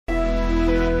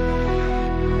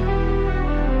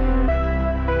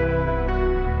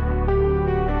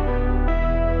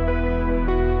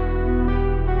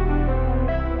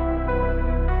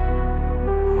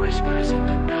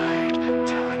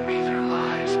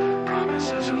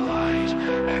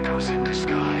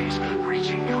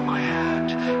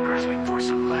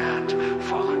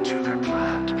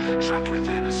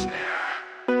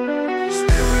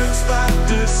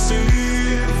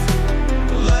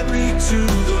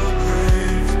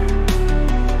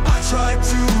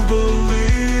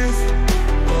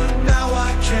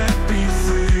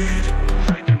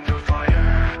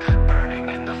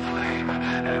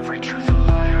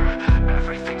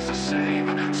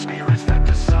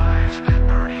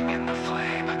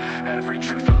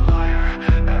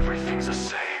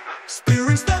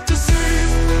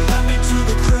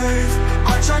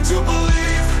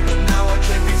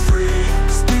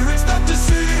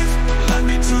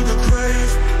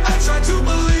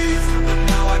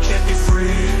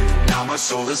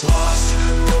is lost,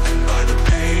 broken by the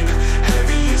pain.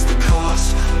 Heavy is the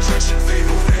cost, drenched in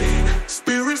fatal pain.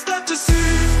 Spirits that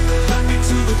deceive, led me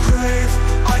to the grave.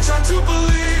 I tried to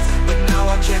believe, but now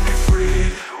I can't be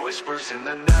free. Whispers in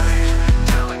the night,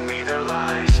 telling me their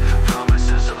lies.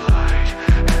 Promises of light,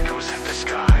 echoes in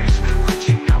disguise.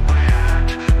 Reaching out my hand,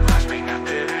 grasping at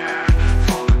the air.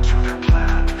 Falling to their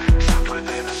plan, trapped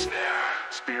within a snare.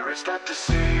 Spirits that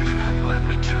deceive, led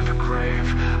me to the grave.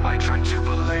 I tried to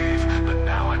believe, but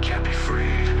now I can't be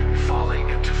freed. Falling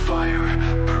into fire,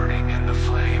 burning in the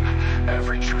flame.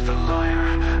 Every truth a liar,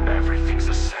 everything's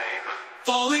the same.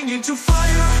 Falling into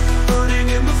fire, burning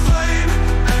in the flame.